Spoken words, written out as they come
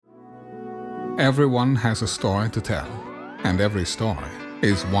Everyone has a story to tell, and every story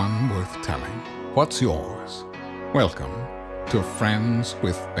is one worth telling. What's yours? Welcome to Friends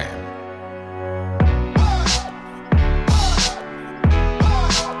with Ben.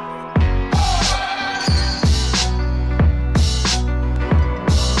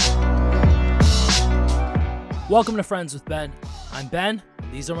 Welcome to Friends with Ben. I'm Ben,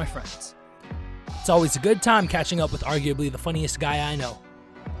 and these are my friends. It's always a good time catching up with arguably the funniest guy I know.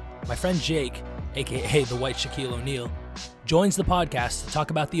 My friend Jake, aka the White Shaquille O'Neal, joins the podcast to talk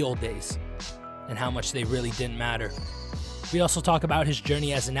about the old days and how much they really didn't matter. We also talk about his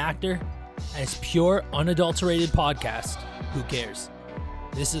journey as an actor and his pure, unadulterated podcast, Who Cares?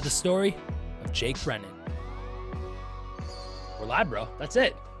 This is the story of Jake Brennan. We're live, bro. That's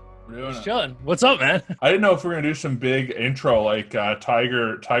it. Just chilling. What's up, man? I didn't know if we were gonna do some big intro like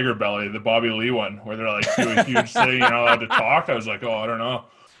Tiger Belly, the Bobby Lee one, where they're like do a huge thing, you're not allowed to talk. I was like, I don't know.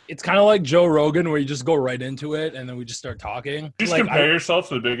 It's kind of like Joe Rogan, where you just go right into it and then we just start talking. Just compare yourself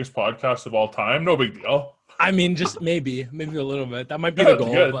to the biggest podcast of all time. No big deal. I mean, just maybe a little bit. That might be the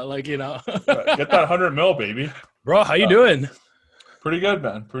goal, good. But Get that 100 mil, baby. Bro, how you doing? Pretty good,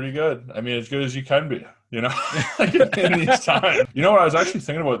 man. Pretty good. I mean, as good as you can be, like in these times. You know what? I was actually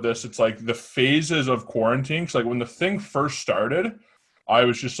thinking about this. It's like the phases of quarantine. Cause like when the thing first started, I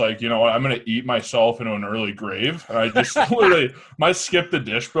was just like, you know what? I'm going to eat myself into an early grave. And I just literally, my skip the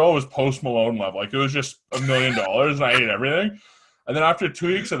dish bill was Post Malone level. Like it was just $1 million and I ate everything. And then after 2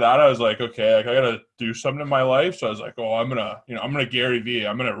 weeks of that, I was like, okay, like I got to do something in my life. So I was like, I'm going to Gary Vee.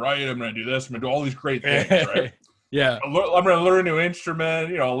 I'm going to write. I'm going to do this. I'm going to do all these great things, right? Yeah. I'm going to learn a new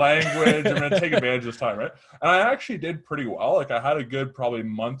instrument, language. I'm going to take advantage of this time, right? And I actually did pretty well. Like I had a good probably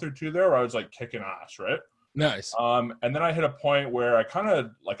month or two there where I was like kicking ass, right? Nice. And then I hit a point where I kind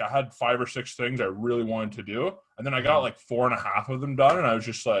of like I had 5 or 6 things I really wanted to do. And then I got like 4.5 of them done. And I was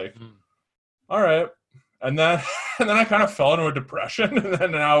just like, all right. And then I kind of fell into a depression. And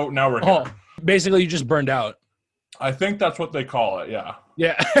then now we're here. Basically you just burned out. I think that's what they call it. Yeah.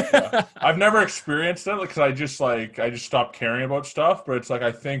 Yeah. I've never experienced it because I just stopped caring about stuff. But it's like,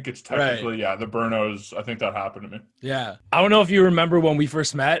 I think it's technically, the burnout I think that happened to me. Yeah. I don't know if you remember when we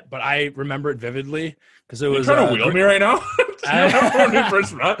first met, but I remember it vividly because it was. You're trying to wheel me right now? Do you remember when we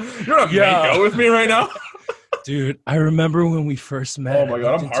first met? You're going to make out with me right now? Dude, I remember when we first met. Oh my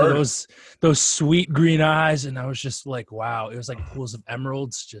God, I'm hard. Those sweet green eyes. And I was just like, wow. It was like pools of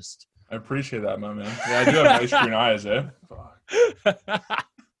emeralds. Just. I appreciate that, my man. Yeah, I do have nice green eyes, eh? Fuck.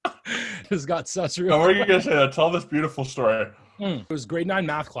 Just got such real. Now, what are you gonna say? Tell this beautiful story. It was grade 9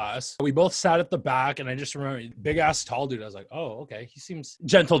 math class. We both sat at the back, and I just remember big ass tall dude. I was like, oh, okay, he seems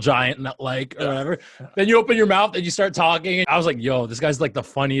gentle giant, not like or whatever. Then you open your mouth and you start talking. And I was like, yo, this guy's like the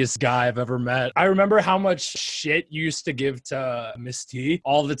funniest guy I've ever met. I remember how much shit you used to give to Miss T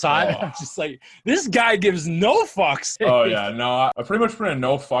all the time. I'm just like, this guy gives no fucks. Oh yeah, no, I've pretty much been a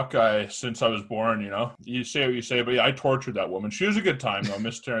no fuck guy since I was born. You say what you say, but yeah, I tortured that woman. She was a good time though,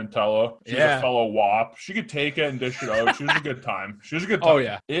 Miss Tarantello. She was a fellow WAP. She could take it and dish it out. She was a good time. She was a good time. Oh,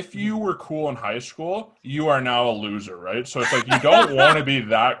 yeah. If you were cool in high school, you are now a loser, right? So it's like you don't want to be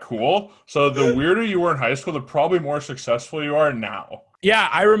that cool. So the weirder you were in high school, the probably more successful you are now. Yeah,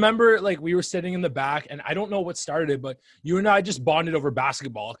 I remember like we were sitting in the back and I don't know what started it, but you and I just bonded over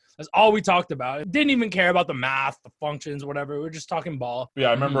basketball. That's all we talked about. Didn't even care about the math, the functions, whatever. We were just talking ball. Yeah,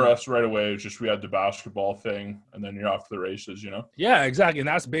 I remember us right away. It was just we had the basketball thing and then you're off to the races, Yeah, exactly. And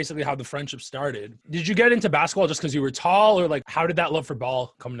that's basically how the friendship started. Did you get into basketball just because you were tall or like how did that love for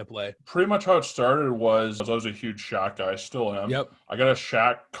ball come into play? Pretty much how it started was I was a huge Shaq guy. I still am. Yep. I got a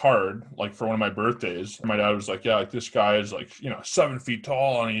Shaq card like for one of my birthdays. My dad was like, yeah, like this guy is like, 7 feet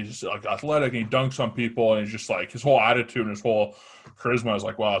tall and he's like athletic and he dunks on people and he's just like his whole attitude and his whole charisma. I was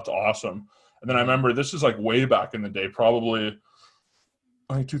like, wow, that's awesome. And then I remember this is like way back in the day, probably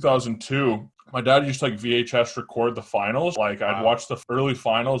I think 2002. My dad used to like VHS record the finals. Like I'd watch the early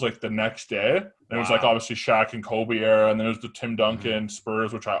finals like the next day. And it was like obviously Shaq and Kobe era. And then it was the Tim Duncan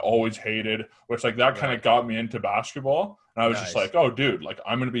Spurs, which I always hated, which like that kind of got me into basketball. And I was just like, oh, dude, like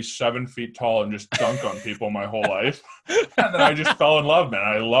I'm going to be 7 feet tall and just dunk on people my whole life. And then I just fell in love, man.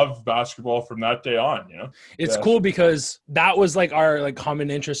 I loved basketball from that day on, It's cool because that was like our like common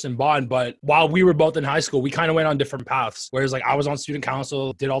interest and bond. But while we were both in high school, we kind of went on different paths. Whereas like I was on student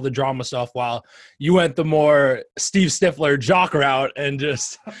council, did all the drama stuff while you went the more Steve Stifler jock route and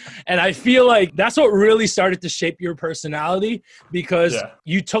I feel like that's what really started to shape your personality because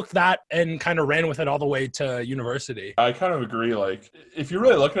you took that and kind of ran with it all the way to university. I kind of agree. Like, if you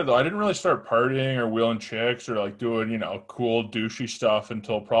really look at it, though, I didn't really start partying or wheeling chicks or like doing, you know, cool douchey stuff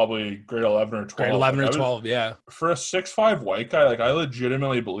until probably grade 11 or 12. Grade 11 or 12, yeah. For a 6'5" white guy, like I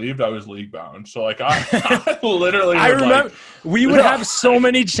legitimately believed I was league bound. So like I literally I remember like, we would have so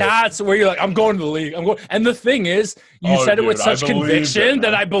many chats where you're like, I'm going to the league. I'm going. And the thing is, you said it with such conviction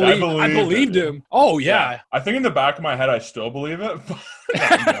that I believed him. Oh yeah. I think in the back of my head I still believe it.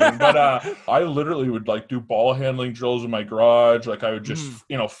 But I literally would like do ball handling drills in my garage. Like I would just,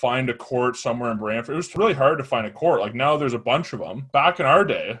 you know, find a court somewhere in Brantford. It was really hard to find a court. Like now there's a bunch of them. Back in our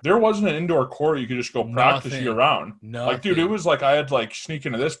day, there wasn't an indoor court you could just go practice year round. Like, dude, it was like I had to like sneak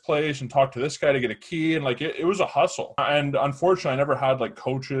into this place and talk to this guy to get a key. And like it was a hustle. And unfortunately, I never had like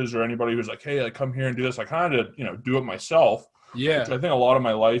coaches or anybody who's like, hey, like come here and do this. I kind of, you know, do it myself. Yeah. I think a lot of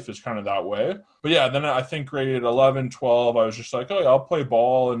my life is kind of that way. But yeah, then I think grade 11, 12, I was just like, oh, yeah, I'll play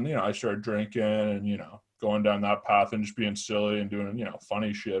ball. And, you know, I started drinking and, you know, going down that path and just being silly and doing, you know,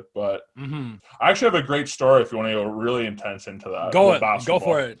 funny shit. But I actually have a great story if you want to go really intense into that. Go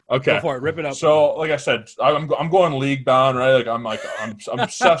for it. Okay. Go for it. Rip it up. So, like I said, I'm going league bound, right? I'm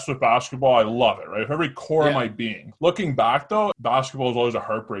obsessed with basketball. I love it, right? Every core of my being. Looking back, though, basketball is always a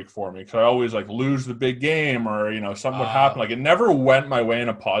heartbreak for me because I always, like, lose the big game or, you know, something would happen. Like, it never went my way in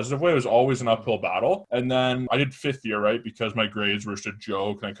a positive way. It was always an uphill battle. And then I did fifth year, right? Because my grades were just a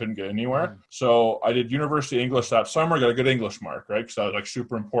joke and I couldn't get anywhere. So I did University English that summer, got a good English mark, right? Because that was like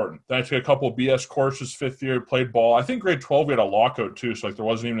super important. Then I took a couple of BS courses fifth year, played ball. I think grade 12 we had a lockout too, so like there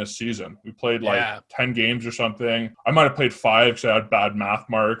wasn't even a season. We played like 10 games or something. I might have played 5 because I had bad math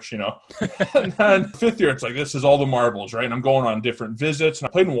marks, you know. And then fifth year, it's like this is all the marbles, right? And I'm going on different visits. And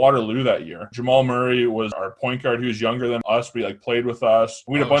I played in Waterloo that year. Jamal Murray was our point guard. He was younger than us, but he like played with us.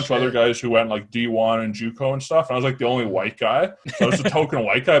 We had a bunch of other guys who went like D1 and JUCO and stuff. And I was like the only white guy. So I was the token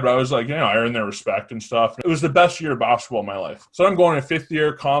white guy, but I was like, you know, I earned their respect and stuff. It was the best year of basketball in my life. So I'm going to fifth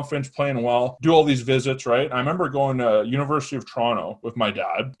year, conference, playing well, do all these visits, right? And I remember going to University of Toronto with my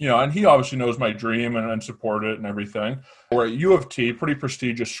dad, you know, and he obviously knows my dream and support it and everything. We're at U of T, pretty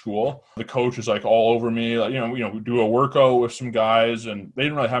prestigious school. The coach is like all over me. Like, you know, we do a workout with some guys and they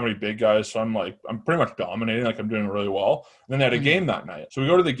didn't really have any big guys. So I'm pretty much dominating. Like I'm doing really well. And then they had a game that night. So we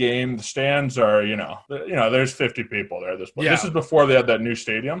go to the game. The stands are, you know, there's 50 people there. This is before they had that new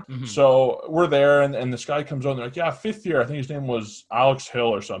stadium. So we're there and this guy comes out and they're like, yeah, fifth year. I think his name was Alex Hill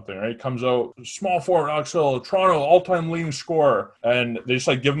or something, right? He comes out, small forward, Alex Hill, Toronto, all-time leading scorer. And they just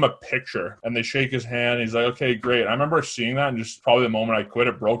like give him a picture and they shake his hand. He's like, okay, great. And I remember seeing that and just probably the moment I quit,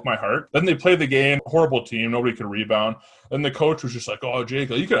 it broke my heart. Then they played the game, horrible team, nobody could rebound. And the coach was just like, oh, Jake,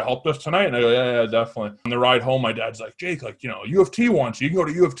 you could have helped us tonight. And I go, yeah, definitely. On the ride home, my dad's like, Jake, like, you know, U of T wants you. You can go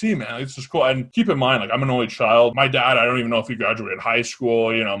to U of T, man. It's just cool. And keep in mind, like, I'm an only child. My dad, I don't even know if he graduated high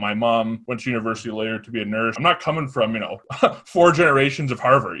school. You know, my mom went to university later to be a nurse. I'm not coming from, you know, 4 generations of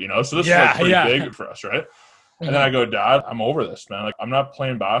Harvard, you know? So this is like pretty big for us, right? And then I go, Dad, I'm over this, man. Like, I'm not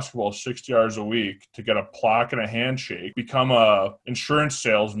playing basketball 60 hours a week to get a plaque and a handshake, become a insurance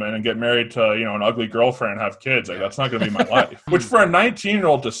salesman and get married to, you know, an ugly girlfriend and have kids. Like, that's not going to be my life. Which for a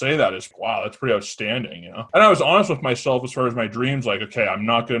 19-year-old to say that is, wow, that's pretty outstanding, you know? And I was honest with myself as far as my dreams. Like, okay, I'm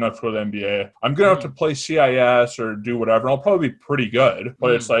not good enough to go to the NBA. I'm good enough to play CIS or do whatever. And I'll probably be pretty good.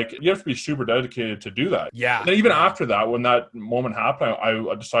 But it's like, you have to be super dedicated to do that. Yeah. And then even after that, when that moment happened,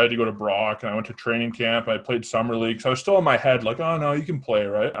 I decided to go to Brock and I went to training camp. I played summer league. So I was still in my head like, oh no, you can play,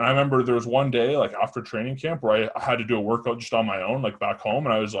 right? And I remember there was one day like after training camp where I had to do a workout just on my own, like back home.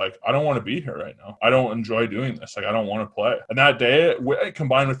 And I was like, I don't want to be here right now. I don't enjoy doing this. Like, I don't want to play. And that day,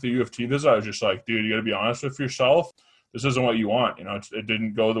 combined with the U of T visit, I was just like, dude, you got to be honest with yourself. This isn't what you want. You know, it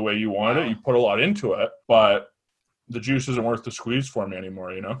didn't go the way you wanted it. You put a lot into it, but the juice isn't worth the squeeze for me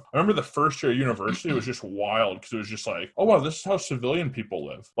anymore, you know? I remember the first year at university was just wild because it was just like, oh, wow, this is how civilian people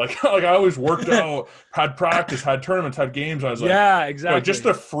live. Like I always worked out, had practice, had tournaments, had games. I was like, yeah, exactly. Like, just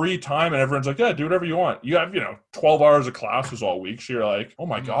the free time and everyone's like, yeah, do whatever you want. You have, 12 hours of classes all week. So you're like, oh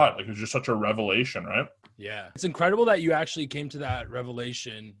my God, like it was just such a revelation, right? Yeah. It's incredible that you actually came to that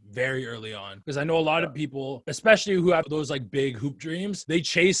revelation very early on, because I know a lot of people, especially who have those like big hoop dreams, they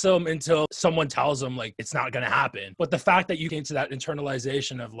chase them until someone tells them like it's not going to happen. But the fact that you came to that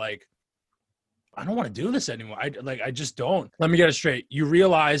internalization of like, I don't want to do this anymore. I just don't. Let me get it straight. You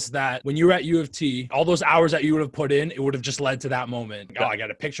realize that when you were at U of T, all those hours that you would have put in, it would have just led to that moment. Oh, I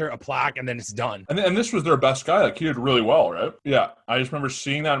got a picture, a plaque, and then it's done. And this was their best guy. Like, he did really well, right? Yeah. I just remember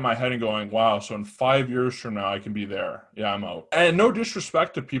seeing that in my head and going, wow, so in 5 years from now, I can be there. Yeah, I'm out. And no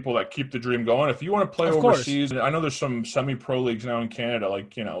disrespect to people that keep the dream going. If you want to play overseas, I know there's some semi-pro leagues now in Canada,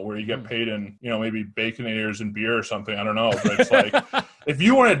 like, where you get paid in, maybe Baconators and beer or something. I don't know. But it's like... if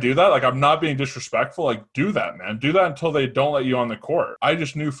you want to do that, like, I'm not being disrespectful, like, do that, man. Do that until they don't let you on the court. I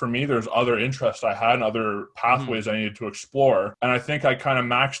just knew for me, there's other interests I had and other pathways I needed to explore. And I think I kind of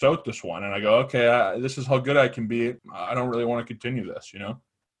maxed out this one. And I go, okay, this is how good I can be. I don't really want to continue this, you know?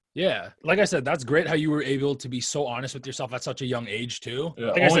 Yeah. Like I said, that's great how you were able to be so honest with yourself at such a young age too.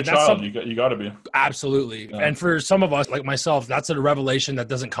 Yeah, like only I said, child, you got to be. Absolutely. Yeah. And for some of us, like myself, that's a revelation that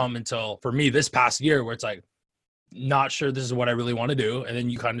doesn't come until, for me, this past year, where it's like, not sure this is what I really want to do. And then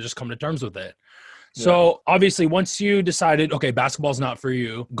you kind of just come to terms with it. So obviously, once you decided, okay, basketball's not for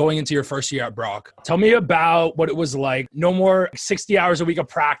you, going into your first year at Brock, tell me about what it was like. No more 60 hours a week of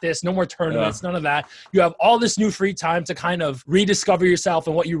practice, no more tournaments, none of that. You have all this new free time to kind of rediscover yourself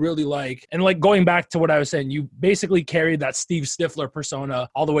and what you really like. And like going back to what I was saying, you basically carried that Steve Stifler persona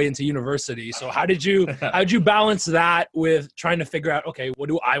all the way into university. So how did you balance that with trying to figure out, okay, what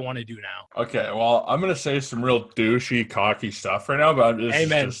do I want to do now? Okay, well, I'm going to say some real douchey, cocky stuff right now, but it's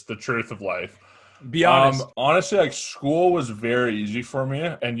just the truth of life. Be honest. Honestly, like, school was very easy for me,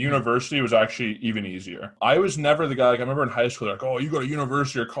 and university was actually even easier. I was never the guy, like, I remember in high school, like, oh, you go to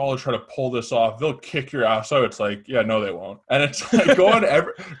university or college, try to pull this off, they'll kick your ass out. It's like, yeah, no, they won't. And it's like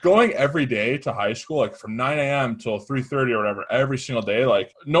going every day to high school, like from 9 a.m. till 3:30 or whatever, every single day.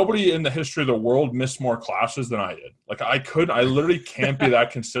 Like, nobody in the history of the world missed more classes than I did. Like, I literally can't be that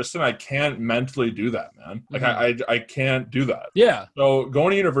consistent. I can't mentally do that, man. Like, I can't do that. Yeah. So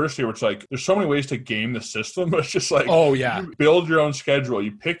going to university, which, like, there's so many ways to game the system, but it's just like, you build your own schedule.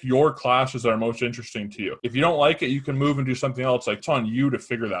 You pick your classes that are most interesting to you. If you don't like it, you can move and do something else. Like, it's on you to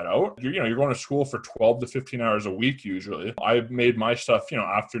figure that out. You're going to school for 12 to 15 hours a week usually. I made my stuff,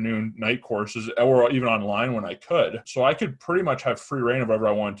 afternoon, night courses, or even online when I could. So I could pretty much have free reign of whatever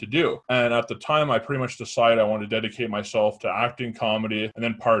I wanted to do. And at the time, I pretty much decided I wanted to dedicate myself to acting, comedy, and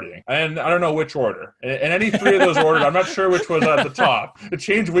then partying. And I don't know which order. In any three of those orders, I'm not sure which was at the top. It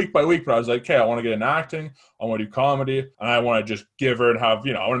changed week by week, but I was like, okay, I want to get in acting, I want to do comedy, and I want to just give her and have,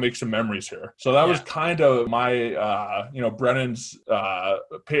 I want to make some memories here. So that was kind of my, Brennan's,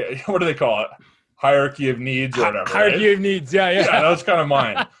 what do they call it? Hierarchy of needs or whatever. Hierarchy of needs, yeah, that was kind of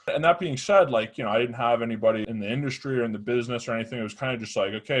mine. And that being said, like, I didn't have anybody in the industry or in the business or anything. It was kind of just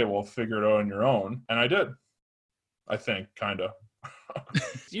like, okay, well, figure it out on your own. And I did, I think, kind of.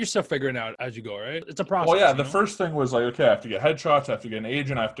 You're still figuring out as you go, right? It's a process. Well, yeah, the first thing was like, okay, I have to get headshots, I have to get an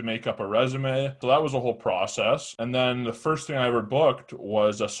agent, I have to make up a resume. So that was a whole process. And then the first thing I ever booked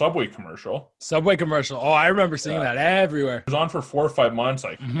was a Subway commercial. Subway commercial. Oh, I remember seeing that everywhere. It was on for 4 or 5 months,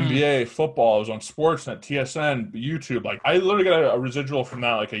 like NBA, football. It was on Sportsnet, TSN, YouTube. Like, I literally got a residual from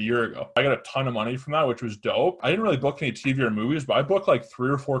that like a year ago. I got a ton of money from that, which was dope. I didn't really book any TV or movies, but I booked like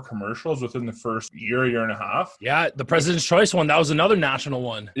 3 or 4 commercials within the first year and a half. Yeah, the President's Choice one, that was another national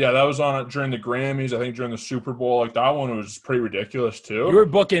one. Yeah, that was on during the Grammys, I think during the Super Bowl. Like, that one was pretty ridiculous too. You were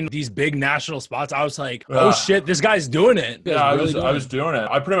booking these big national spots. I was like, oh shit, this guy's doing it. Yeah, I was doing it.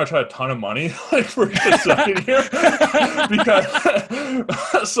 I pretty much had a ton of money like for a second here because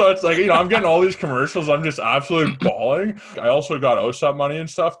so it's like, I'm getting all these commercials. I'm just absolutely bawling. I also got OSAP money and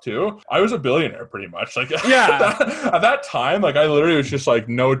stuff too. I was a billionaire pretty much. Like, at that time, like, I literally was just like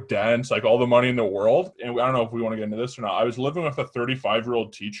no dents, like all the money in the world. And I don't know if we want to get into this or not. I was living with a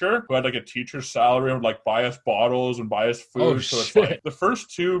 35-year-old teacher who had like a teacher's salary and would like buy us bottles and buy us food. Oh, so shit. It's like the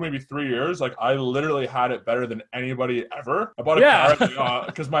first 2, maybe 3 years, like, I literally had it better than anybody ever. I bought a car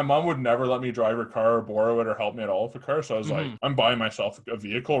because my mom would never let me drive her car or borrow it or help me at all with the car. So I was like, I'm buying myself a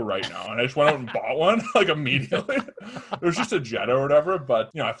vehicle right now. And I just went out and bought one like immediately. It was just a Jetta or whatever,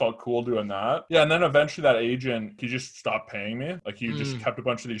 but I felt cool doing that. Yeah. And then eventually that agent, he just stopped paying me. Like, he just kept a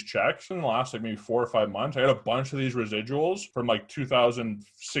bunch of these checks in the last like maybe 4 or 5 months. I got a bunch of these residuals from like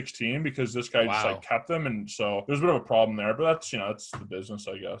 2016 because this guy just like kept them. And so there's a bit of a problem there, but that's, that's the business,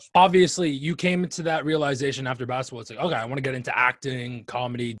 I guess. Obviously you came into that realization after basketball. It's like, okay, I want to get into acting,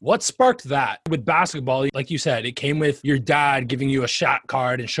 comedy. What sparked that with basketball? Like you said, it came with your dad giving you a shot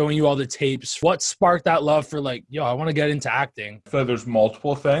card and showing you all the tapes. What sparked that love for like, I want to get into acting? I feel like there's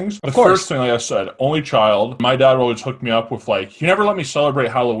multiple things. The first thing, like I said, only child. My dad always hooked me up with like, he never let me celebrate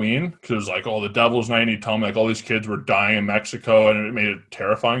Halloween because it was like, the devil's night. And he'd tell me like all these kids were dying in Mexico and it made it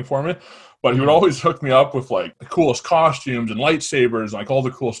terrifying for me. But he would always hook me up with like the coolest costumes and lightsabers and like all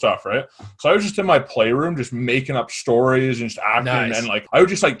the cool stuff, right? So I was just in my playroom just making up stories and just acting. And like I would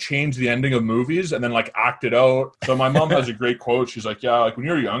just like change the ending of movies and then like act it out. So my mom has a great quote. She's like, yeah, like when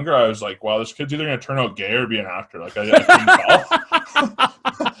you were younger, I was like, wow, this kid's either going to turn out gay or be an actor. Like I couldn't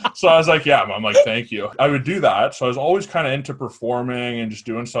tell. So I was like, yeah, Mom, like, thank you. I would do that. So I was always kind of into performing and just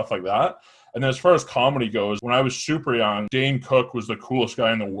doing stuff like that. And then as far as comedy goes, when I was super young, Dane Cook was the coolest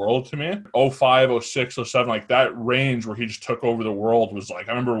guy in the world to me. 05, 06, 07, like that range where he just took over the world was like,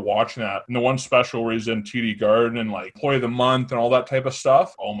 I remember watching that. And the one special where he's in TD Garden and like Employee of the Month and all that type of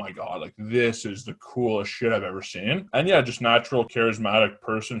stuff. Oh my God, like this is the coolest shit I've ever seen. And yeah, just natural, charismatic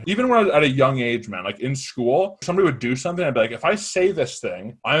person. Even when I was at a young age, man, like in school, somebody would do something, I'd be like, if I say this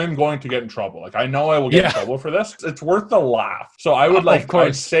thing, I am going to get in trouble. Like I know I will get in trouble for this. It's worth the laugh. So I would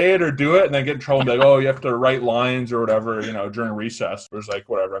I'd say it or do it and then get in trouble and be like, oh, you have to write lines or whatever, you know, during recess. It was like,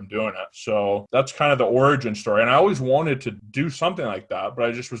 whatever, I'm doing it. So that's kind of the origin story. And I always wanted to do something like that, but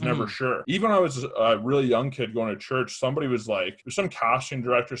I just was never sure. Even when I was a really young kid going to church, somebody was like, some casting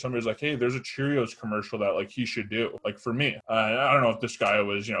director, somebody was like, hey, there's a Cheerios commercial that like he should do, like for me. I don't know if this guy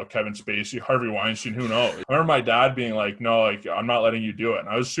was, you know, Kevin Spacey, Harvey Weinstein, who knows? I remember my dad being like, no, like I'm not letting you do it. And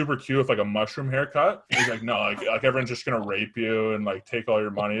I was super cute with like a mushroom haircut. He's like, no, like everyone's just gonna rape you and like take all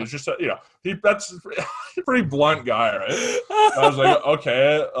your money. It's just, you know, that's a pretty blunt guy, right? I was like,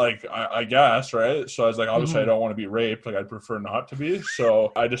 okay, like I guess, right? So I was like, obviously I don't want to be raped. Like I'd prefer not to be.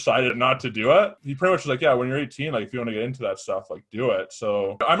 So I decided not to do it. He pretty much was like, yeah, when you're 18, like if you want to get into that stuff, like do it.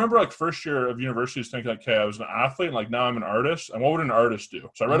 So I remember like first year of university was thinking like, okay, I was an athlete and like now I'm an artist. And what would an artist do?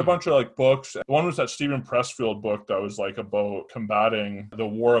 So I read a bunch of like books. One was that Stephen Pressfield book that was like about combating the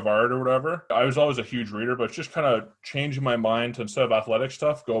war of art or whatever. I was always a huge reader, but just kind of changing my mind to, instead of athletic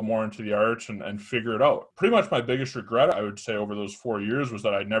stuff, go more into the arts and figure it out. Pretty much my biggest regret, I would say, over those 4 years was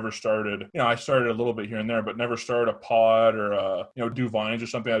that I never started, you know, I started a little bit here and there, but never started a pod or, you know, do Vines or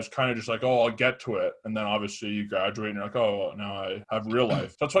something. I was kind of just like, oh, I'll get to it. And then obviously you graduate and you're like, oh, well, now I have real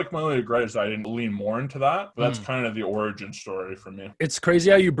life. That's like my only regret is I didn't lean more into that. But that's kind of the origin story for me. It's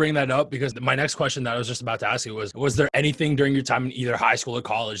crazy how you bring that up, because my next question that I was just about to ask you was there anything during your time in either high school or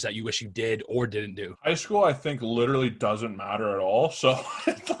college that you wish you did or didn't do? High school, I think, literally doesn't matter at all. So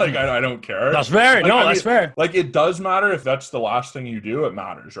it's like, I don't care. That's fair. Like, that's fair. Like it does matter if that's the last thing you do, it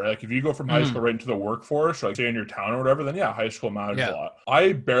matters, right? Like if you go from high school right into the workforce, or like stay in your town or whatever, then yeah, high school matters a lot.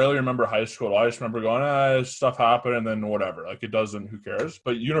 I barely remember high school at all. I just remember going, stuff happened and then whatever. Like it doesn't, who cares?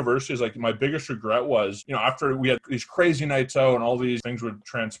 But university is like my biggest regret was, you know, after we had these crazy nights out and all these things would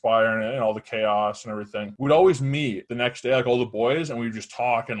transpire and all the chaos and everything, we'd always meet the next day, like all the boys, and we'd just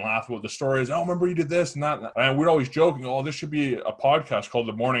talk and laugh about the stories. Oh, remember you did this and that. And we'd always joking, oh, this should be a podcast called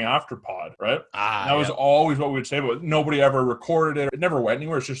The Morning After Pod, right? That was always what we would say, but nobody ever recorded it. It never went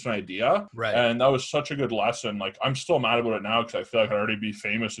anywhere. It's just an idea. Right. And that was such a good lesson. Like I'm still mad about it now because I feel like I'd already be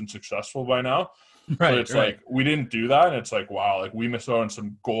famous and successful by now. Right, but it's like we didn't do that, and it's like, wow, like we missed out on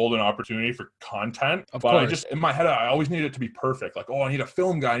some golden opportunity for content. But I just, in my head, I always needed it to be perfect. Like, oh, I need a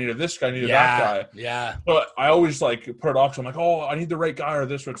film guy, I needed this guy, I needed that guy. Yeah. So I always like put it off. So I'm like, oh, I need the right guy or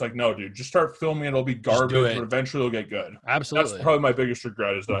this. Or it's like, no, dude, just start filming it. It'll be garbage, but eventually it'll get good. Absolutely. That's probably my biggest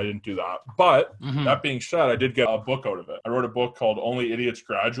regret is that I didn't do that. But that being said, I did get a book out of it. I wrote a book called Only Idiots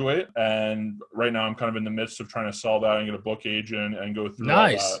Graduate, and right now I'm kind of in the midst of trying to sell that and get a book agent and go through all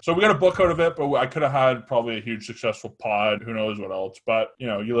that. So we got a book out of it, but I could have had probably a huge successful pod, who knows what else, but you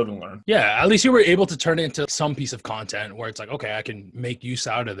know, you live and learn. Yeah, at least you were able to turn it into some piece of content where it's like, okay, I can make use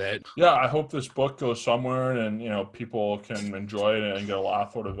out of it. Yeah, I hope this book goes somewhere and you know, people can enjoy it and get a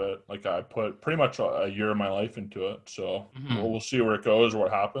laugh out of it. Like I put pretty much a year of my life into it, so we'll see where it goes or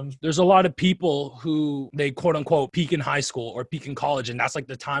what happens. There's a lot of people who they quote unquote peak in high school or peak in college, and that's like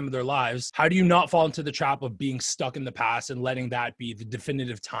the time of their lives. How do you not fall into the trap of being stuck in the past and letting that be the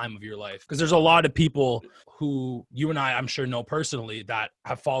definitive time of your life? Because there's a lot of people who you and I'm sure know personally that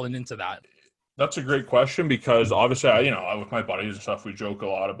have fallen into that. That's a great question because obviously, you know, with my buddies and stuff, we joke a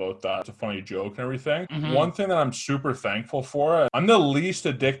lot about that. It's a funny joke and everything. One thing that I'm super thankful for, I'm the least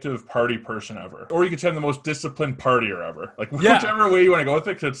addictive party person ever. Or you could say I'm the most disciplined partier ever. Like whichever way you want to go with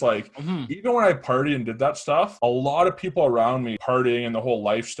it, because it's like, even when I partied and did that stuff, a lot of people around me partying and the whole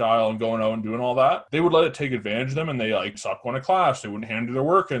lifestyle and going out and doing all that, they would let it take advantage of them and they like stopped going to class. They wouldn't hand you their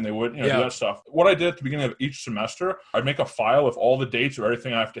work and they wouldn't, you know, do that stuff. What I did at the beginning of each semester, I'd make a file of all the dates of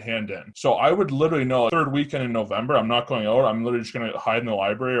everything I have to hand in. So I would literally know third weekend in November, I'm not going out. I'm literally just going to hide in the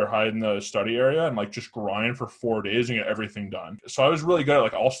library or hide in the study area and like just grind for 4 days and get everything done. So I was really good at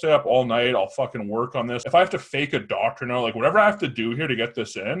like, I'll stay up all night. I'll fucking work on this. If I have to fake a doctor note, like whatever I have to do here to get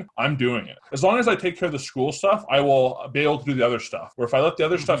this in, I'm doing it. As long as I take care of the school stuff, I will be able to do the other stuff. Or if I let the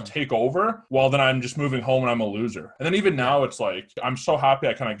other stuff take over, well, then I'm just moving home and I'm a loser. And then even now it's like, I'm so happy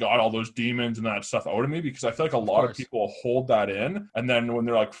I kind of got all those demons and that stuff out of me because I feel like a lot of people hold that in. And then when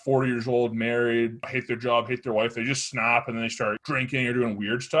they're like 40 years old, married, hate their job, hate their wife, they just snap and then they start drinking or doing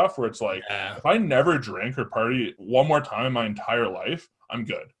weird stuff where it's like, if I never drink or party one more time in my entire life, I'm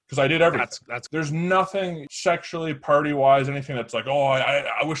good. because I did everything. That's There's nothing sexually, party-wise, anything that's like, oh,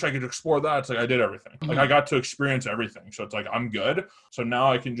 I wish I could explore that. It's like I did everything. Like I got to experience everything. So it's like I'm good. So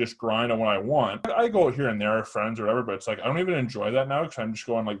now I can just grind on what I want. I go here and there with friends or whatever, but it's like I don't even enjoy that now because I'm just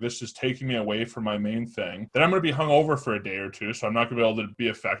going like, this is taking me away from my main thing. Then I'm going to be hungover for a day or two, so I'm not going to be able to be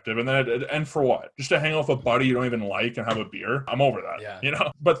effective. And then and for what? Just to hang out with a buddy you don't even like and have a beer? I'm over that. Yeah. You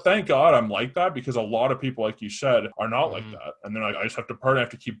know? But thank God I'm like that, because a lot of people, like you said, are not like that. And they're like, I just have to party, I have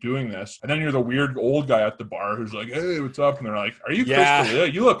to keep doing this. And then you're the weird old guy at the bar who's like, hey, what's up? And they're like, are you Yeah. Chris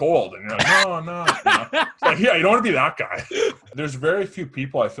D'Elia? You look old. And you're like, no. You know? It's like, yeah, you don't want to be that guy. There's very few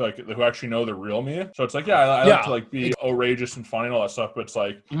people I feel like who actually know the real me. So it's like, yeah, I like to like be outrageous and funny and all that stuff. But it's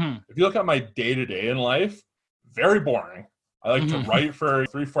like, if you look at my day-to-day in life, very boring. I like to write for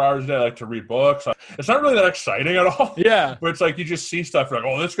 3-4 hours a day. I like to read books. It's not really that exciting at all. Yeah. But it's like you just see stuff like,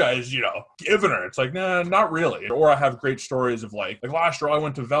 oh, this guy's, giving her. It's like, nah, not really. Or I have great stories of like last year I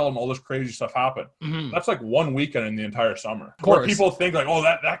went to Vel and all this crazy stuff happened. That's like one weekend in the entire summer. Of course. Where people think like, oh,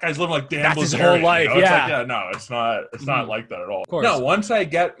 that guy's living like Dan That's his Bilzerian, whole life. It's Yeah. like, yeah, no, it's not like that at all. Of course. No, once I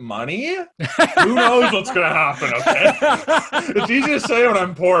get money, who knows what's going to happen, okay? It's easy to say when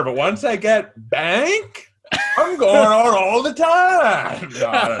I'm poor, but once I get bank, I'm going out all the time. No,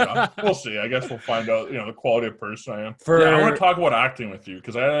 I don't know. We'll see. I guess we'll find out, the quality of person I am. I want to talk about acting with you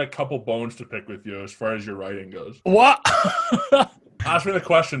because I had a couple bones to pick with you as far as your writing goes. What? Ask me the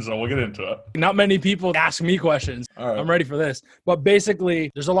questions, though. We'll get into it. Not many people ask me questions. All right. I'm ready for this. But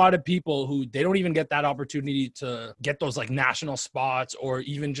basically, there's a lot of people who they don't even get that opportunity to get those like national spots or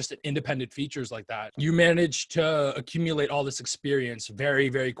even just independent features like that. You managed to accumulate all this experience very,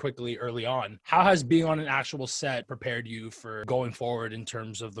 very quickly early on. How has being on an actual set prepared you for going forward in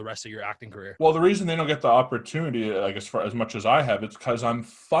terms of the rest of your acting career? Well, the reason they don't get the opportunity, like as much as I have, it's because I'm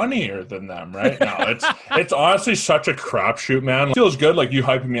funnier than them right now. It's honestly such a crapshoot, man. It feels good, like you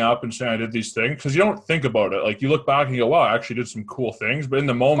hyping me up and saying I did these things, because you don't think about it. Like you look back and you go, wow, I actually did some cool things. But in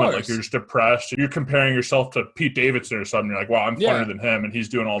the moment, like you're just depressed. You're comparing yourself to Pete Davidson or something. You're like, wow, I'm funnier than him and he's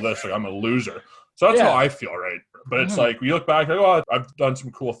doing all this. Like I'm a loser. So that's how I feel, right? But it's like, we look back, like, oh, I've done some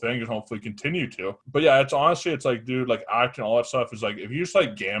cool things and hopefully continue to. But yeah, it's honestly, it's like, dude, like acting, all that stuff is like, if you just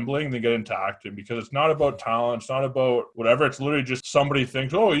like gambling, then get into acting, because it's not about talent. It's not about whatever. It's literally just somebody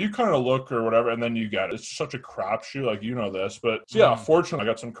thinks, oh, you kind of look or whatever. And then you get it. It's such a crapshoot. Like, this. But so, yeah, fortunately,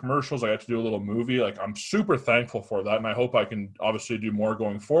 I got some commercials. I got to do a little movie. Like, I'm super thankful for that. And I hope I can obviously do more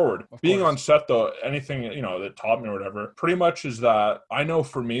going forward. Being on set, though, anything, that taught me or whatever, pretty much is that I know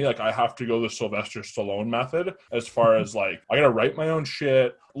for me, like, I have to go the Sylvester Stallone method as far as like, I got to write my own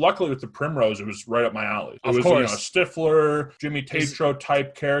shit. Luckily with the Primrose, it was right up my alley. It was, a Stifler, Jimmy Tatro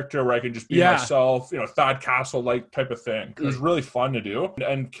type character where I could just be myself, Thad Castle-like type of thing. It was really fun to do.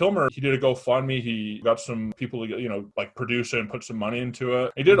 And Kilmer, he did a GoFundMe. He got some people to, like produce it and put some money into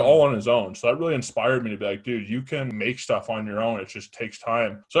it. He did it all on his own. So that really inspired me to be like, dude, you can make stuff on your own. It just takes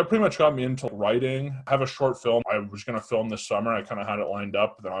time. So that pretty much got me into writing. I have a short film I was going to film this summer. I kind of had it lined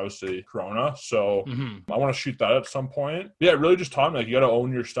up, but then obviously Corona. So I want to shoot that at some point. Yeah, it really just taught me, like, you got to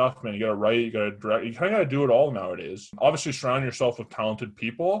own your stuff, man. You got to write, you got to direct, you kind of got to do it all nowadays. Obviously surround yourself with talented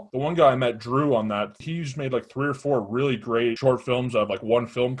people. The one guy I met, Drew, on that, he's made like 3 or 4 really great short films of like one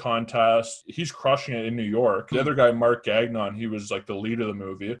film contest. He's crushing it in New York. The other guy, Mark Gagnon, he was like the lead of the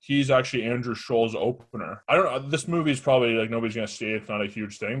movie. He's actually Andrew Scholl's opener. I don't know, this movie is probably like nobody's going to see it. It's not a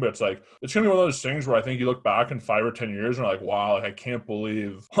huge thing, but it's like, it's going to be one of those things where I think you look back in 5 or 10 years and you're like, wow, like I can't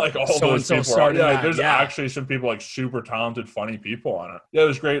believe like all those people are, there's actually some people like super talented, funny people on it. Yeah, it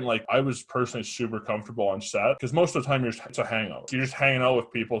was great. And like, I was personally super comfortable on set because most of the time it's a hangout. You're just hanging out with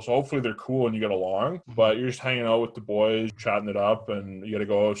people. So hopefully they're cool and you get along, but you're just hanging out with the boys, chatting it up, and you got to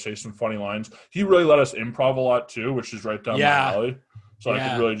go say some funny lines. He really let us improv a lot too, which is right down my alley. So I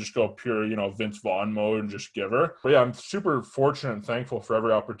could really just go pure, Vince Vaughn mode and just give her. But yeah, I'm super fortunate and thankful for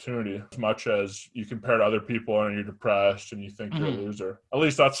every opportunity. As much as you compare to other people and you're depressed and you think you're a loser. At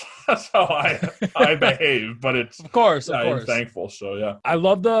least that's how I behave. But it's of course. I'm thankful. So yeah. I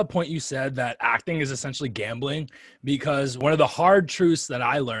love the point you said that acting is essentially gambling, because one of the hard truths that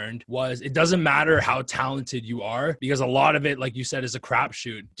I learned was it doesn't matter how talented you are, because a lot of it, like you said, is a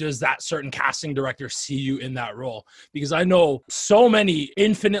crapshoot. Does that certain casting director see you in that role? Because I know so many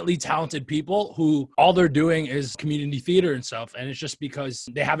infinitely talented people who all they're doing is community theater and stuff, and it's just because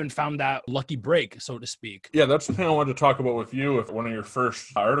they haven't found that lucky break, so to speak. Yeah, that's the thing I wanted to talk about with you with one of your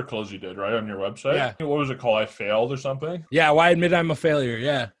first articles you did, right, on your website. Yeah. What was it called? I Failed or something? Yeah, why admit I'm a failure.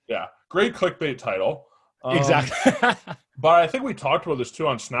 Yeah, great clickbait title. Exactly. But I think we talked about this too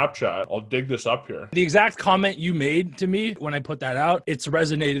on Snapchat. I'll dig this up here. The exact comment you made to me when I put that out, it's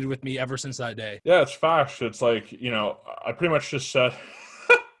resonated with me ever since that day. Yeah, it's facts. It's like, I pretty much just said,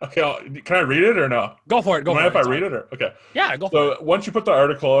 Okay, can I read it or no? Go for it. Go Mind for if it. I It's read fine. it? Or okay. Yeah, go for it. So once you put the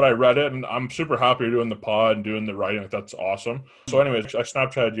article out, I read it, and I'm super happy you're doing the pod and doing the writing. Like, that's awesome. So anyways, I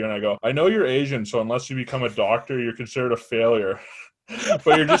Snapchatted you and I go, I know you're Asian, so unless you become a doctor, you're considered a failure.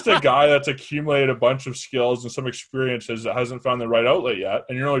 But you're just a guy that's accumulated a bunch of skills and some experiences that hasn't found the right outlet yet,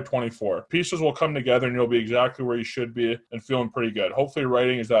 and you're only 24. Pieces will come together and you'll be exactly where you should be and feeling pretty good. Hopefully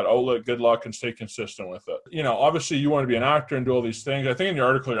writing is that outlet. Good luck and stay consistent with it. You know, obviously you want to be an actor and do all these things. I think in your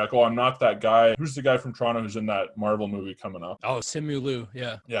article you're like, oh, I'm not that guy. Who's the guy from Toronto who's in that Marvel movie coming up? Oh, Simu Liu.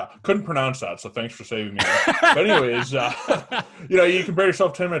 Yeah. Yeah, couldn't pronounce that, so thanks for saving me. But anyways, you know, you compare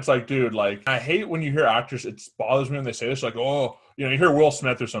yourself to him, it's like, dude, like, I hate when you hear actors, it bothers me when they say this, like, oh, you know, you hear Will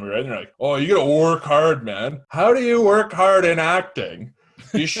Smith or somebody, right? And they're like, oh, you gotta work hard, man. How do you work hard in acting?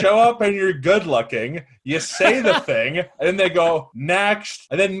 You show up and you're good looking, you say the thing, and then they go, next.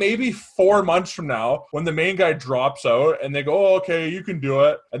 And then maybe 4 months from now, when the main guy drops out and they go, oh, okay, you can do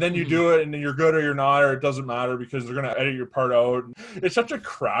it. And then you do it and then you're good or you're not, or it doesn't matter because they're going to edit your part out. It's such a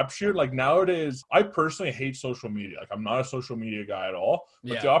crapshoot. Like nowadays, I personally hate social media. Like I'm not a social media guy at all.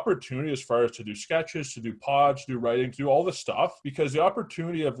 But the opportunity as far as to do sketches, to do pods, to do writing, to do all this stuff, because the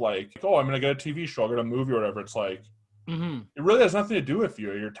opportunity of like, oh, I'm going to get a TV show, I'll get a movie or whatever. It's like, it really has nothing to do with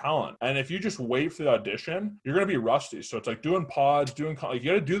you or your talent. And if you just wait for the audition, you're going to be rusty. So it's like doing pods, like, you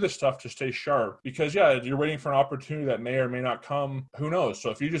got to do this stuff to stay sharp because, you're waiting for an opportunity that may or may not come. Who knows? So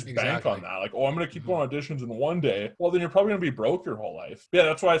if you just bank on that, like, oh, I'm going to keep going auditions in one day, well, then you're probably going to be broke your whole life. Yeah,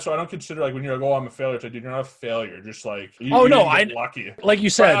 that's why. So I don't consider like when you're like, oh, I'm a failure. It's like, dude, you're not a failure. Just like, lucky. Like you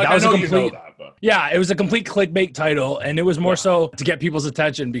said, that was a complete, you know that, but. Yeah, it was a complete clickbait title. And it was more so to get people's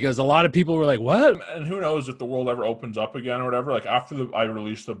attention because a lot of people were like, what? And who knows if the world ever opens up again or whatever. Like after I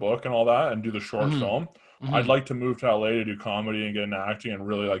release the book and all that and do the short film, I'd like to move to LA to do comedy and get into acting and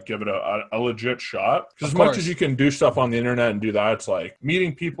really like give it a legit shot. Because as much as you can do stuff on the internet and do that, it's like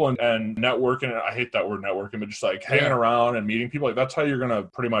meeting people and networking. I hate that word networking, but just like hanging around and meeting people. Like that's how you're going to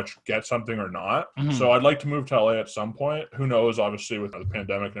pretty much get something or not. So I'd like to move to LA at some point. Who knows, obviously with the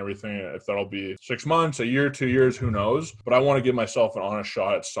pandemic and everything, if that'll be 6 months, a year, 2 years, who knows? But I want to give myself an honest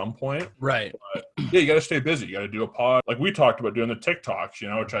shot at some point. Right. But, you got to stay busy. You got to do a pod. Like we talked about doing the TikToks, you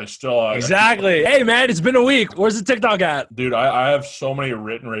know, which I still... Exactly. Hey, man, it's been a week. Where's the TikTok at? Dude, I have so many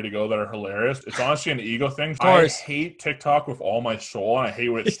written ready to go that are hilarious. It's honestly an ego thing. I hate TikTok with all my soul, and I hate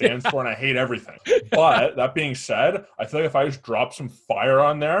what it stands for, and I hate everything. But that being said, I feel like if I just drop some fire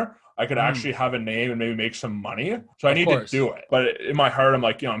on there, I could actually have a name and maybe make some money. So I need to do it. But in my heart, I'm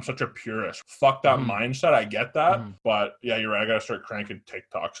like, I'm such a purist. Fuck that mindset. I get that. But yeah, you're right. I got to start cranking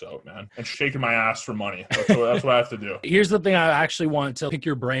TikToks out, man. And shaking my ass for money. That's what I have to do. Here's the thing I actually want to pick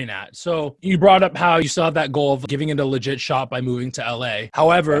your brain at. So you brought up how you still have that goal of giving it a legit shot by moving to LA.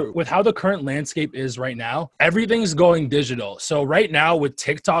 However, with how the current landscape is right now, everything's going digital. So right now with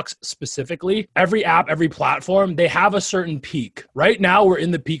TikToks specifically, every app, every platform, they have a certain peak. Right now, we're in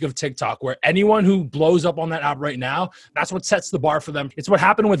the peak of TikTok, where anyone who blows up on that app right now, that's what sets the bar for them. It's what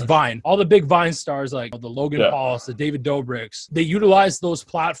happened with Vine. All the big Vine stars like the Logan Pauls, the David Dobrik's, they utilized those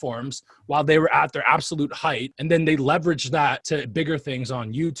platforms while they were at their absolute height. And then they leveraged that to bigger things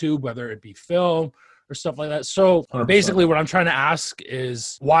on YouTube, whether it be film or stuff like that. So 100%. Basically what I'm trying to ask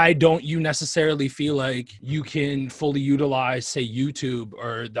is why don't you necessarily feel like you can fully utilize, say, YouTube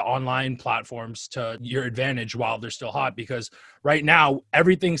or the online platforms to your advantage while they're still hot? Because right now,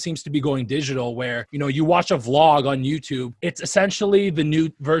 everything seems to be going digital where, you watch a vlog on YouTube. It's essentially the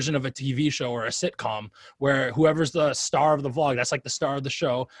new version of a TV show or a sitcom where whoever's the star of the vlog, that's like the star of the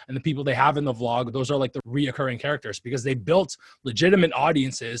show. And the people they have in the vlog, those are like the reoccurring characters because they built legitimate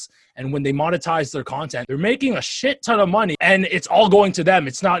audiences. And when they monetize their content, they're making a shit ton of money and it's all going to them.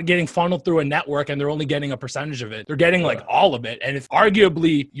 It's not getting funneled through a network and they're only getting a percentage of it. They're getting like all of it. And if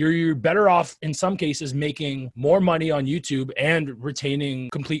arguably you're better off in some cases making more money on YouTube and retaining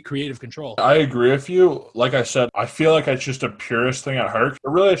complete creative control. I agree with you. Like I said, I feel like it's just a purist thing at heart.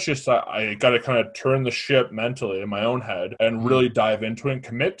 But really, it's just that I got to kind of turn the ship mentally in my own head and really dive into it and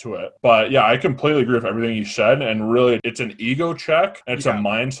commit to it. But yeah, I completely agree with everything you said. And really, it's an ego check. And it's a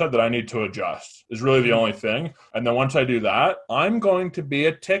mindset that I need to adjust is really the only thing. And then once I do that, I'm going to be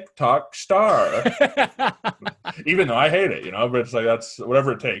a TikTok star. Even though I hate it, but it's like that's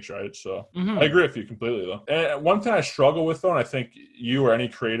whatever it takes, right? So I agree with you completely, though. And one thing I struggle with, though, and I think you or any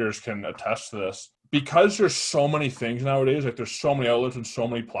creators can attest to this, because there's so many things nowadays, like there's so many outlets and so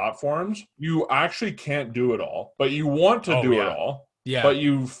many platforms, you actually can't do it all, but you want to do it all. Yeah. But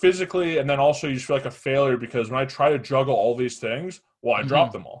you physically, and then also you just feel like a failure because when I try to juggle all these things, I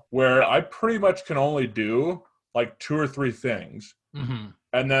drop them all. Where I pretty much can only do like 2 or 3 things.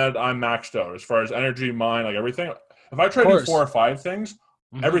 And then I'm maxed out as far as energy, mind, like everything. If I try to do 4 or 5 things,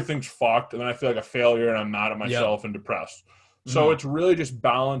 everything's fucked. And then I feel like a failure and I'm mad at myself and depressed. So it's really just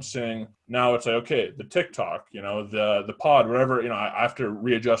balancing. Now it's like, okay, the TikTok, the pod, whatever, I have to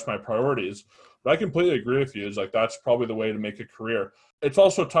readjust my priorities. But I completely agree with you. It's like, that's probably the way to make a career. It's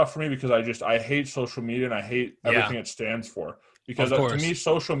also tough for me because I hate social media and I hate everything it stands for. Because to me,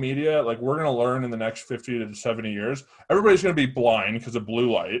 social media, like we're going to learn in the next 50 to 70 years, everybody's going to be blind because of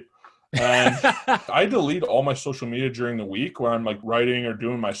blue light. And I delete all my social media during the week when I'm like writing or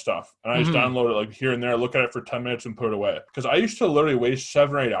doing my stuff. And I just download it like here and there, look at it for 10 minutes and put it away. Because I used to literally waste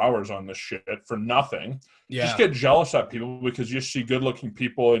 7 or 8 hours on this shit for nothing. Just get jealous at people because you see good looking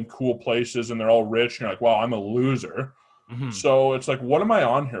people in cool places and they're all rich. And you're like, wow, I'm a loser. So it's like, what am I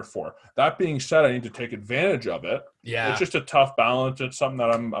on here for? That being said, I need to take advantage of it. It's just a tough balance. It's something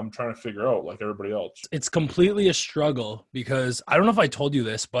that I'm trying to figure out like everybody else. It's completely a struggle because I don't know if I told you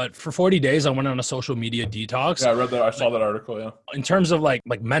this, but for 40 days I went on a social media detox. Yeah, I read that. I saw that article. Yeah. In terms of like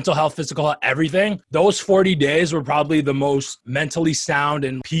mental health, physical health, everything, those 40 days were probably the most mentally sound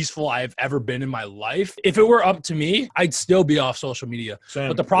and peaceful I've ever been in my life. If it were up to me, I'd still be off social media. Same.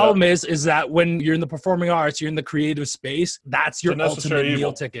 But the problem is that when you're in the performing arts, you're in the creative space, that's your ultimate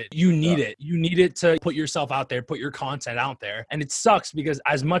meal ticket. You need it. You need it to put yourself out there, put your content out there. And it sucks because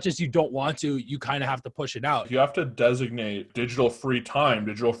as much as you don't want to, you kind of have to push it out. You have to designate digital free time,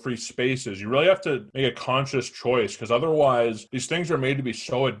 digital free spaces. You really have to make a conscious choice because otherwise these things are made to be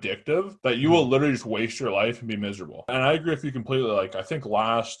so addictive that you will literally just waste your life and be miserable. And I agree with you completely. Like I think it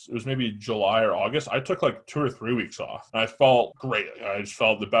was maybe July or August, I took like 2 or 3 weeks off and I felt great. I just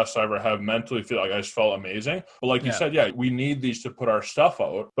felt the best I ever have mentally. Feel like I just felt amazing. But like you said, we need these to put our stuff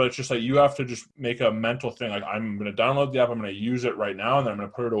out, but it's just like you have to just make a mental thing. Like I'm going to download the app, I'm going to use it right now, and then I'm going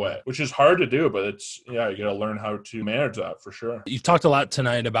to put it away, which is hard to do, but it's, you got to learn how to manage that for sure. You've talked a lot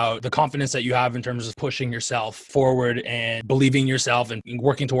tonight about the confidence that you have in terms of pushing yourself forward and believing yourself and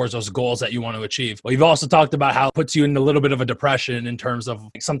working towards those goals that you want to achieve. Well, you've also talked about how it puts you in a little bit of a depression in terms of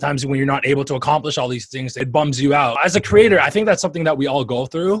sometimes when you're not able to accomplish all these things, it bums you out. As a creator, I think that's something that we all go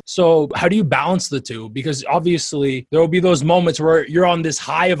through. So how do you balance the two? Because obviously there will be those moments where you're on this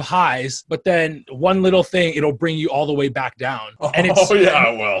high of highs, but then one little thing, it'll bring you all the way back down. And it's,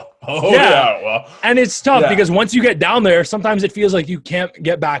 and it's tough because once you get down there, sometimes it feels like you can't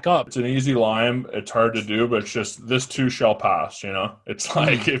get back up. It's an easy line. It's hard to do, but it's just this too shall pass. It's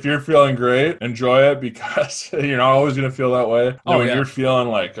like if you're feeling great, enjoy it because you're not always going to feel that way. When you're feeling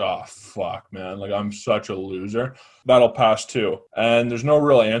like, oh, fuck, man, like I'm such a loser, that'll pass too. And there's no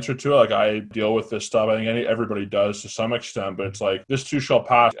real answer to it. Like I deal with this stuff. I think everybody does to some extent, but it's like this too shall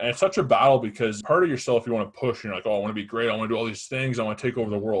pass. And it's such a battle because part of yourself, you want to push, you're like, oh, I want to be great. I want to do all these things. I want to take over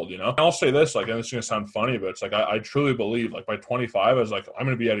the world, And I'll say this, like, and this is going to sound funny, but it's like, I truly believe like by 25, I was like, I'm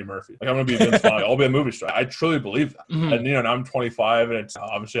going to be Eddie Murphy. Like I'm going to be Vince Vaughn. I'll be a movie star. I truly believe that. And, now I'm 25 and it's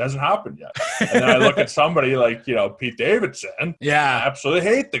obviously hasn't happened yet. And then I look at somebody like, Pete Davidson. Yeah. I absolutely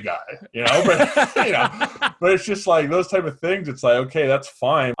hate the guy, but, but it's just like those type of things. It's like, okay, that's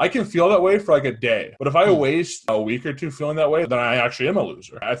fine. I can feel that way for like a day, but if I waste a week or two feeling that way, then I actually am a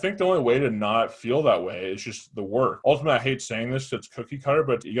loser. I think the only way to not feel that way is just the work. Ultimately, I hate saying this, it's cookie cutter,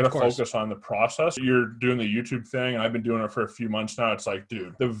 but you got to focus on the process. You're doing the YouTube thing, and I've been doing it for a few months now. It's like,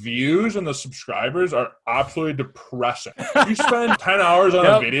 dude, the views and the subscribers are absolutely depressing. You spend 10 hours on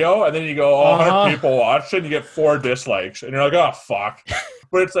a video, and then you go, 100 people watch it, and you get 4 dislikes, and you're like, oh, fuck.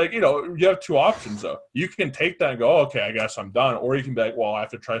 But it's like, you have 2 options, though. You can take that and go, okay, I guess I'm done. Or you can be like, well, I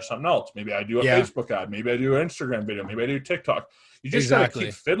have to try something else. Maybe I do a Facebook ad. Maybe I do an Instagram video. Maybe I do TikTok. You just gotta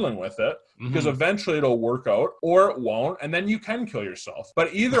keep fiddling with it because eventually it'll work out or it won't, and then you can kill yourself.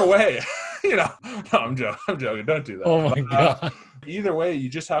 But either way, no, I'm joking. Don't do that. Oh my God. Either way, you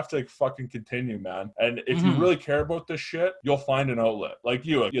just have to fucking continue, man. And if you really care about this shit, you'll find an outlet. Like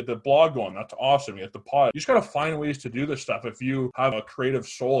you get the blog going. That's awesome. You get the pod. You just got to find ways to do this stuff if you have a creative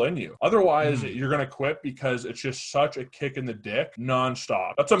soul in you. Otherwise, you're going to quit because it's just such a kick in the dick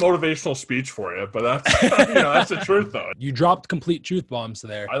nonstop. That's a motivational speech for you, but that's, that's the truth, though. You dropped complete truth bombs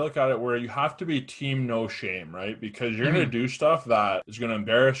there. I look at it where you have to be team no shame, right? Because you're going to do stuff that is going to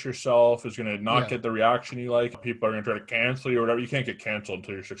embarrass yourself, is going to not get the reaction you like. People are going to try to cancel you or whatever. You can't get canceled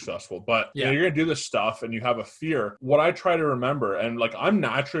until you're successful, but you're going to do this stuff and you have a fear. What I try to remember, and like I'm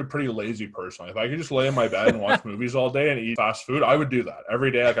naturally a pretty lazy person. If I could just lay in my bed and watch movies all day and eat fast food, I would do that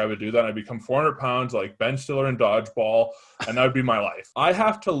every day. Like I would do that. And I'd become 400 pounds like Ben Stiller in Dodgeball, and that would be my life. I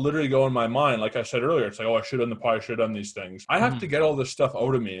have to literally go in my mind, like I said earlier, it's like, oh, I should have done the pie, I should have done these things. I have to get all this stuff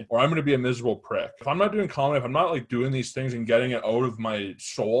out of me or I'm going to be a miserable prick. If I'm not doing comedy, if I'm not like doing these things and getting it out of my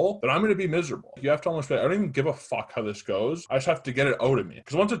soul, then I'm going to be miserable. You have to almost be like, I don't even give a fuck how this goes. I just have have to get it out of me.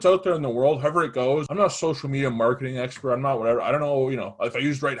 Because once it's out there in the world, however it goes, I'm not a social media marketing expert. I'm not whatever. I don't know, if I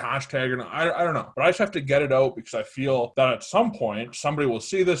use the right hashtag or not. I don't know. But I just have to get it out because I feel that at some point, somebody will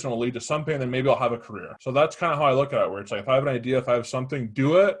see this and will lead to something, and then maybe I'll have a career. So that's kind of how I look at it, where it's like, if I have an idea, if I have something,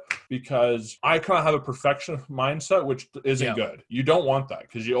 do it, because I kind of have a perfectionist mindset, which isn't good. You don't want that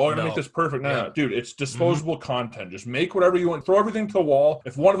because you're going to make this perfect. No, dude, it's disposable content. Just make whatever you want. Throw everything to the wall.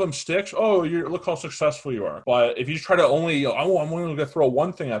 If one of them sticks, look how successful you are. But if you try to only, I'm only going to throw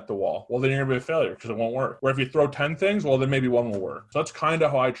one thing at the wall, well, then you're going to be a failure because it won't work. Where if you throw 10 things, well, then maybe one will work. So that's kind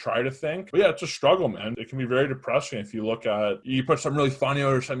of how I try to think. But yeah, it's a struggle, man. It can be very depressing if you look at, you put something really funny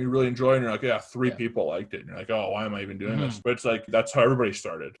or something you really enjoy, and you're like, 3 people liked it. And you're like, oh, why am I even doing this? But it's like, that's how everybody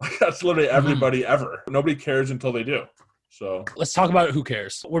started. That's literally everybody ever. Nobody cares until they do. So let's talk about who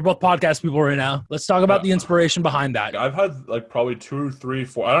cares. We're both podcast people right now. Let's talk about the inspiration behind that. I've had like probably 2, 3,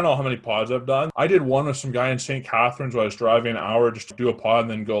 4. I don't know how many pods I've done. I did one with some guy in St. Catharines where I was driving an hour just to do a pod and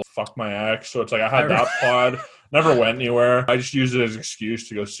then go fuck my ex. So it's like I had that pod. Never went anywhere. I just used it as an excuse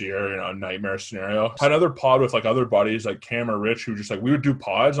to go see her, a nightmare scenario. I had another pod with like other buddies like Cam or Rich who just like, we would do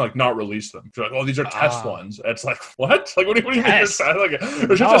pods and like not release them. So like, oh, these are test ones. It's like, what? Like, what do you mean? Like, it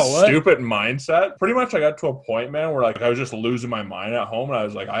was just a stupid mindset. Pretty much I got to a point, man, where like I was just losing my mind at home and I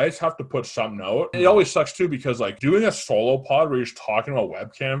was like, I just have to put something out. It always sucks too because like doing a solo pod where you're just talking about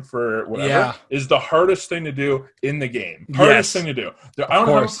webcam for whatever is the hardest thing to do in the game. Hardest thing to do. I don't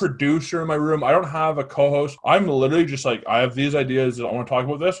have a producer in my room. I don't have a co-host. I'm literally just like, I have these ideas that I want to talk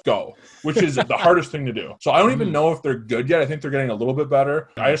about this, go, which is the hardest thing to do. So I don't even know if they're good yet. I think they're getting a little bit better.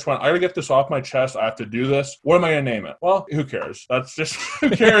 I gotta get this off my chest. I have to do this. What am I going to name it? Well, who cares? That's just,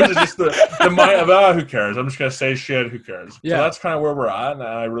 who cares? It's just the mind of, who cares? I'm just going to say shit. Who cares? Yeah. So that's kind of where we're at. And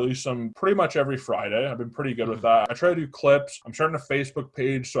I release them pretty much every Friday. I've been pretty good with that. I try to do clips. I'm starting a Facebook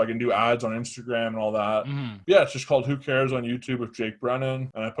page so I can do ads on Instagram and all that. Yeah, it's just called Who Cares on YouTube with Jake Brennan.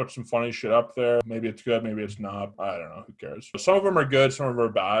 And I put some funny shit up there. Maybe it's good. Maybe it's not. I don't know. Who cares? But some of them are good. Some of them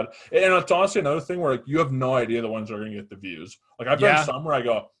are bad. And it's honestly another thing where like you have no idea the ones that are going to get the views. Like I've done some where I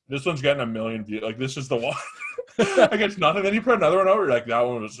go, this one's getting 1 million views. Like this is the one. Like it's nothing. Then you put another one over. Like that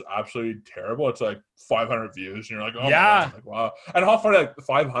one was absolutely terrible. It's like 500 views, and you're like, oh my God. Like wow. And how funny, like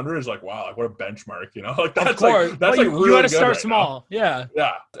 500 is like wow, like what a benchmark, Like that's like really you got to start small. Now.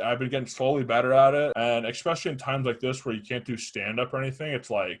 Yeah. I've been getting slowly better at it, and especially in times like this where you can't do stand up or anything, it's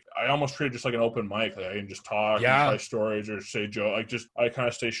like I almost treat it just like an open mic. Like I can just talk, and try stories or say jokes. Like just I kind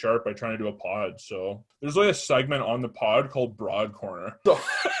of stay sharp by trying to do a pod. So there's like a segment on the pod called Broad Corner. So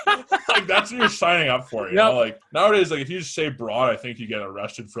like that's what you're signing up for. You know, like nowadays, like if you just say broad, I think you get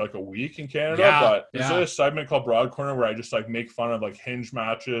arrested for like a week in Canada. But there's like a segment called Broad Corner where I just like make fun of like Hinge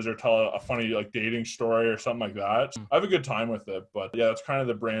matches or tell a funny like dating story or something like that. So I have a good time with it. But yeah, that's kind of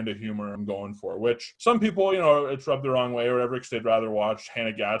the brand of humor I'm going for, which some people, it's rubbed the wrong way or whatever because they'd rather watch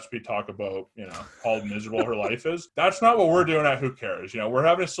Hannah Gatsby talk about, how miserable her life is. That's not what we're doing at Who Cares. We're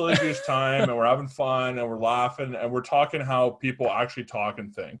having a silly goose time and we're having fun and we're laughing and we're talking how people actually talk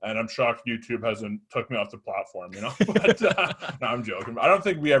and think. And I'm shocked YouTube hasn't took me off the platform, But no, I'm joking. I don't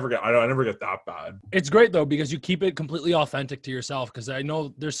think I never get that bad. It's great though, because you keep it completely authentic to yourself. Because I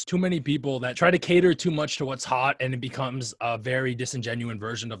know there's too many people that try to cater too much to what's hot and it becomes a very disingenuous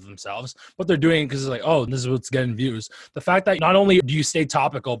version of themselves. But they're doing it because it's like, oh, this is what's getting views. The fact that not only do you stay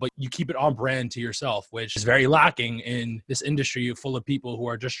topical, but you keep it on brand to yourself, which is very lacking in this industry full of people who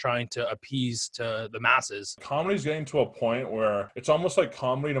are just trying to appease to the masses. Comedy's getting to a point where it's almost like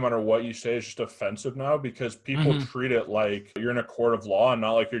comedy, no matter what you say, is just offensive now because people treat it like you're in a court of law and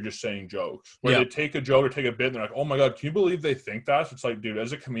not like you're just saying jokes. Where they take a joke or take a bit and they're like, oh my God, can you believe they think that? It's like, dude,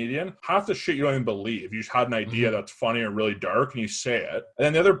 as a comedian, half the shit you don't even believe. You just had an idea that's funny or really dark and you say it. And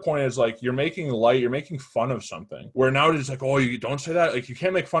then the other point is like, you're making fun of something. Where now it's like, oh, you don't say that. Like you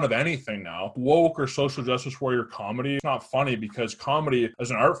can't make fun of anything now. Woke or social justice warrior comedy, it's not funny because comedy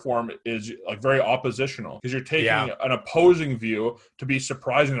as an art form is like very oppositional because you're taking an opposing view to be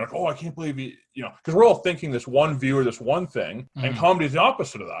surprising. Like, oh, I can't believe because we're all thinking this one view or this one thing, and comedy is the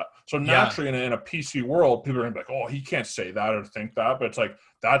opposite of that. So naturally, in a PC world, people are gonna be like, "Oh, he can't say that or think that," but it's like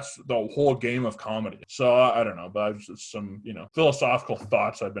that's the whole game of comedy. So I don't know, but I've just some philosophical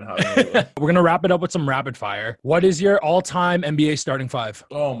thoughts I've been having. We're gonna wrap it up with some rapid fire. What is your all-time NBA starting five?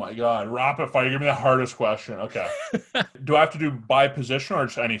 Oh my God, rapid fire! Give me the hardest question. Okay, do I have to do by position or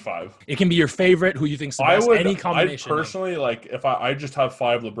just any five? It can be your favorite, who you think's the best. Any combination. I personally like if I just have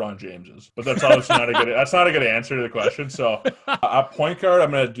 5 LeBron Jameses, but that's obviously that's not a good answer to the question. So at point guard,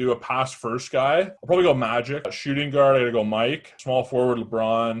 I'm gonna do a pass first guy. I'll probably go Magic. Shooting guard, I gotta go Mike. Small forward, LeBron.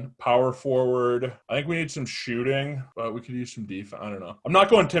 LeBron. Power forward. I think we need some shooting, but we could use some defense. I don't know. I'm not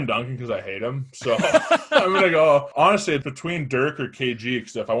going Tim Duncan because I hate him. So I'm going to go, honestly, it's between Dirk or KG.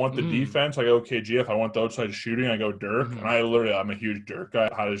 Because if I want the defense, I go KG. If I want the outside shooting, I go Dirk. And I'm a huge Dirk guy.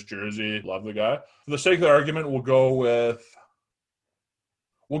 Had his jersey. Love the guy. For the sake of the argument, we'll go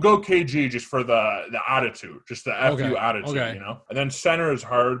KG just for the attitude, just the FU attitude, you know? And then center is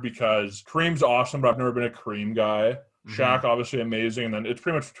hard because Kareem's awesome, but I've never been a Kareem guy. Shaq, obviously amazing. And then it's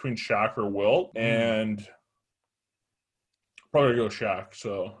pretty much between Shaq or Wilt. And probably go Shaq.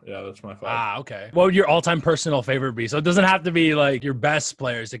 So, yeah, that's my 5. Okay. What would your all-time personal favorite be? So it doesn't have to be like your best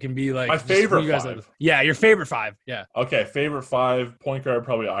players. It can be like my favorite 5. Yeah, your favorite 5. Yeah. Okay, favorite 5. Point guard,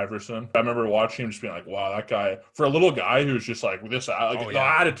 probably Iverson. I remember watching him just being like, wow, that guy, for a little guy who's just like this, the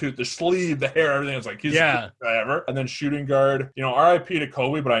attitude, the sleeve, the hair, everything. It's like, he's the best guy ever. And then shooting guard, you know, RIP to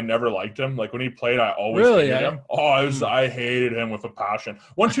Kobe, but I never liked him. Like when he played, I always hated him. I hated him with a passion.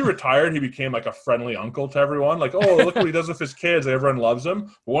 Once he retired, he became like a friendly uncle to everyone. Like, oh, look what he does with his kids. Everyone loves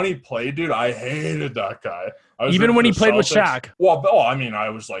him. But when he played, dude, I hated that guy. Even when he played with Shaq. Well, I mean, I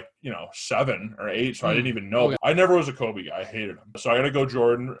was like, 7 or 8, so I didn't even know. I never was a Kobe guy. I hated him. So I got to go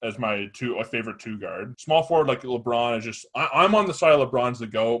Jordan as my favorite 2 guard. Small forward like LeBron is just. I'm on the side of LeBron's the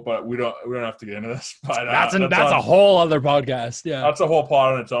GOAT, but we don't have to get into this. But that's a whole other podcast. Yeah, that's a whole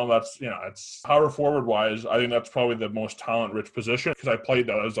pod on its own. That's it's power forward wise. I think that's probably the most talent rich position because I played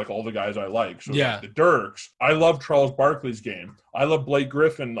that as like all the guys I like. So like the Dirks. I love Charles Barkley's game. I love Blake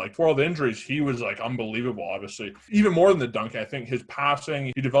Griffin. Like for all the injuries, he was like unbelievable. Obviously, even more than the dunk. I think his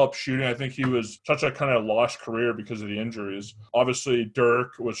passing, he developed shooting. I think he was such a kind of lost career because of the injuries. Obviously,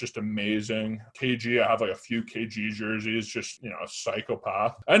 Dirk was just amazing. KG, I have like a few KG jerseys. Just a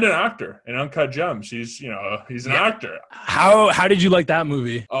psychopath and an actor in Uncut Gems. He's an actor. How did you like that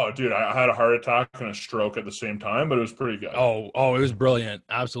movie? Oh, dude, I had a heart attack and a stroke at the same time, but it was pretty good. Oh, it was brilliant.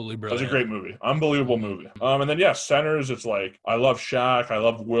 Absolutely brilliant. It was a great movie. Unbelievable movie. And then centers. It's like I love Shaq. I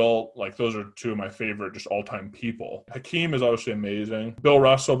love Wilt. Like those are 2 of my favorite just all-time people. Hakeem is obviously amazing. Bill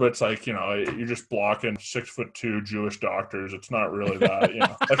Russell, but it's like, you're just blocking 6'2" Jewish doctors. It's not really that,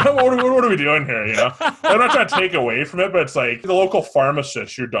 Like what are we doing here, I'm not trying to take away from it, but it's like the local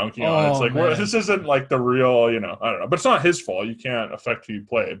pharmacist you're dunking on. It's like, this isn't like the real, I don't know. But it's not his fault. You can't affect who you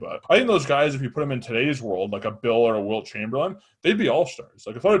play. But I think those guys, if you put them in today's world, like a Bill or a Wilt Chamberlain, they'd be all-stars.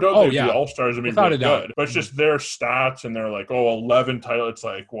 Like without a doubt, they'd be all-stars and be really good. But it's just their stats and they're like, 11 title. It's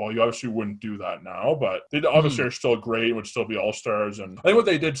like, well, you obviously wouldn't do that now, but they obviously are still great, would still be all-stars. And I think what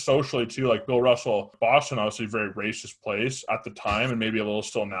they did socially too, like Bill Russell, Boston, obviously a very racist place at the time and maybe a little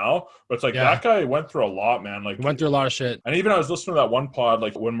still now, but it's like that guy went through a lot, man. Like went through a lot of shit. And even I was listening to that one pod,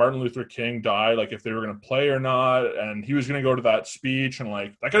 like when Martin Luther King died, like if they were going to play or not, and he was going to go to that speech, and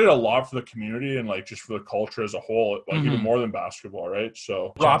like that guy did a lot for the community and like just for the culture as a whole, like even more than basketball, right?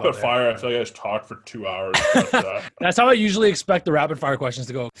 So rapid fire, I feel like I just talked for 2 hours. That's how I usually expect the rapid fire questions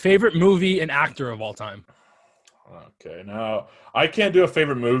to go. Favorite movie and actor of all time? Okay, now I can't do a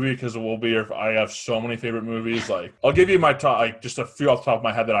favorite movie because I have so many favorite movies. Like I'll give you my top, like just a few off the top of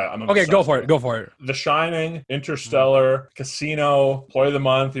my head that I'm okay. Go for it. The Shining, Interstellar, Casino, Employee of the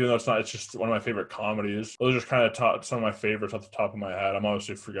Month. Even though it's just one of my favorite comedies. Those are just kind of some of my favorites off the top of my head. I'm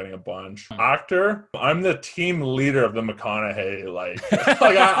obviously forgetting a bunch. Actor, I'm the team leader of the McConaughey. Like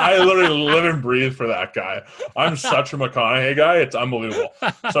I literally live and breathe for that guy. I'm such a McConaughey guy. It's unbelievable.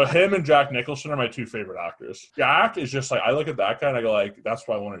 So him and Jack Nicholson are my 2 favorite actors. Jack is just like, I look at that guy and I go like, that's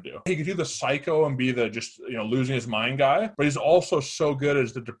what I want to do. He could do the psycho and be the just, losing his mind guy, but he's also so good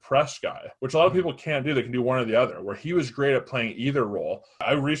as the depressed guy, which a lot of people can't do. They can do one or the other, where he was great at playing either role.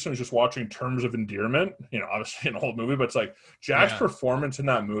 I recently was just watching Terms of Endearment, obviously an old movie, but it's like Jack's performance in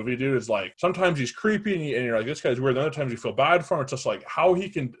that movie, dude, is like, sometimes he's creepy and you're like, this guy's weird. Then other times you feel bad for him. It's just like how he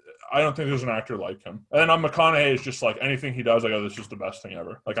can, I don't think there's an actor like him. And then on McConaughey is just like anything he does, I go, this is the best thing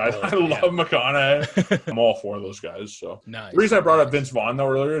ever. Like I love McConaughey. I'm all for those guys. So nice. The reason I brought up Vince Vaughn though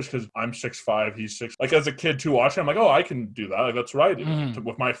earlier is because I'm 6'5", he's 6. Like as a kid too watching, I'm like, oh, I can do that. Like that's what I do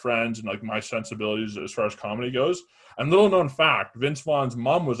with my friends and like my sensibilities as far as comedy goes. And little known fact, Vince Vaughn's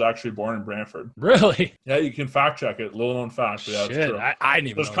mom was actually born in Brantford. Really? Yeah, you can fact check it. Little known fact. But yeah, shit, it's true. I didn't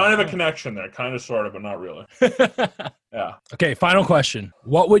even There's know kind that. of a connection there, kind of sort of, but not really. Yeah. Okay, final question.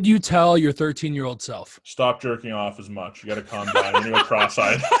 What would you tell your 13-year-old self? Stop jerking off as much. You got to calm down. You're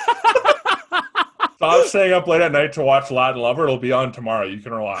cross-eyed. Stop staying up late at night to watch Latin Lover. It'll be on tomorrow. You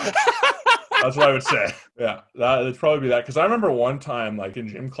can relax. That's what I would say. Yeah, that'd probably be that. Because I remember one time, like in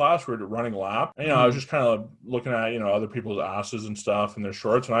gym class, we were running lap. And, I was just kind of looking at, other people's asses and stuff and their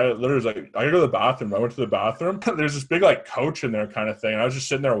shorts. And I literally was like, I gotta go to the bathroom. I went to the bathroom. There's this big like coach in there kind of thing. And I was just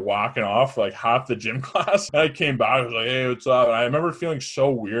sitting there whacking off for like half the gym class. And I came back. I was like, hey, what's up? And I remember feeling so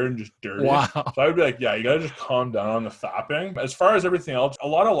weird and just dirty. Wow. So I would be like, yeah, you gotta just calm down on the fapping. As far as everything else, a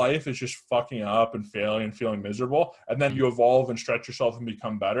lot of life is just fucking up and failing and feeling miserable. And then you evolve and stretch yourself and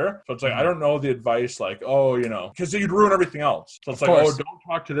become better. So it's like, I don't know the advice like, because you'd ruin everything else. So it's like, don't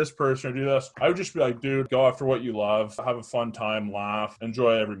talk to this person or do this. I would just be like, dude, go after what you love, have a fun time, laugh,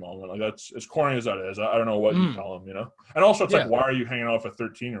 enjoy every moment. Like that's as corny as that is. I don't know what you tell them, And also it's like, why are you hanging out with a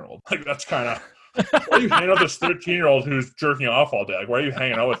 13-year-old? Like that's kind of, why are you hanging out with this 13-year-old who's jerking off all day? Like, why are you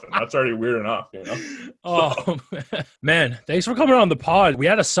hanging out with him? That's already weird enough, Oh, man. Thanks for coming on the pod. We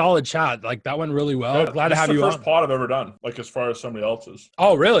had a solid chat. Like, that went really well. Glad to have you on. This is the first pod I've ever done, like, as far as somebody else's.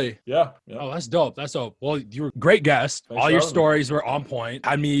 Oh, really? Yeah. Oh, that's dope. That's dope. Well, you were a great guest. All your stories were on point.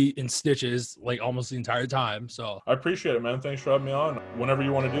 Had me in stitches, like, almost the entire time. So I appreciate it, man. Thanks for having me on. Whenever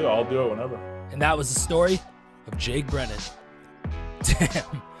you want to do it, I'll do it whenever. And that was the story of Jake Brennan.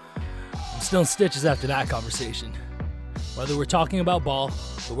 Damn. I'm still in stitches after that conversation. Whether we're talking about ball,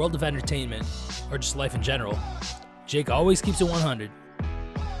 the world of entertainment, or just life in general, Jake always keeps it 100.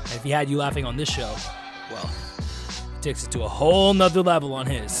 And if he had you laughing on this show, well, he takes it to a whole nother level on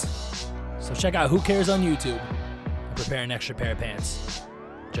his. So check out Who Cares on YouTube and prepare an extra pair of pants,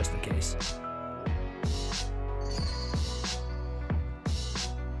 just in case.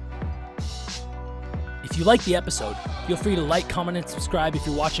 If you liked the episode, feel free to like, comment, and subscribe if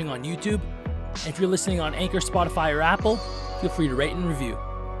you're watching on YouTube. And if you're listening on Anchor, Spotify, or Apple, feel free to rate and review.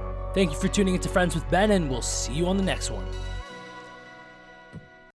 Thank you for tuning into Friends with Ben, and we'll see you on the next one.